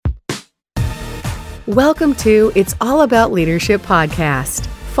Welcome to It's All About Leadership podcast.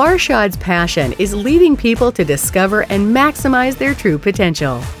 Farshad's passion is leading people to discover and maximize their true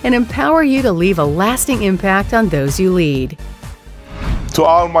potential and empower you to leave a lasting impact on those you lead. To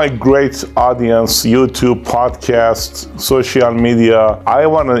all my great audience, YouTube, podcast, social media, I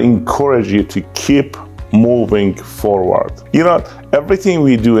want to encourage you to keep moving forward. You know, everything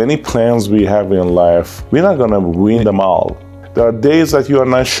we do, any plans we have in life, we're not going to win them all. There are days that you are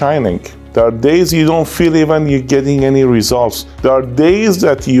not shining. There are days you don't feel even you're getting any results. There are days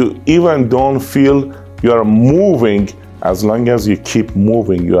that you even don't feel you are moving. As long as you keep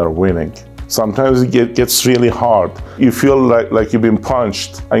moving, you are winning. Sometimes it gets really hard. You feel like you've been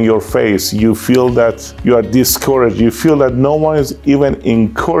punched in your face. You feel that you are discouraged. You feel that no one is even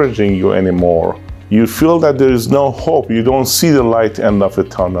encouraging you anymore. You feel that there is no hope. You don't see the light end of the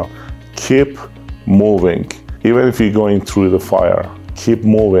tunnel. Keep moving. Even if you're going through the fire, keep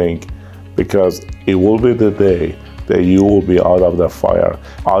moving, because it will be the day that you will be out of the fire,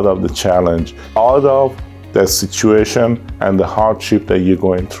 out of the challenge, out of the situation and the hardship that you're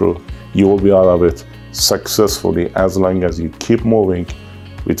going through. You will be out of it successfully as long as you keep moving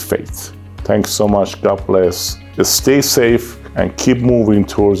with faith. Thanks so much. God bless. Stay safe and keep moving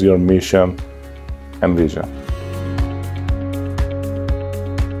towards your mission and vision.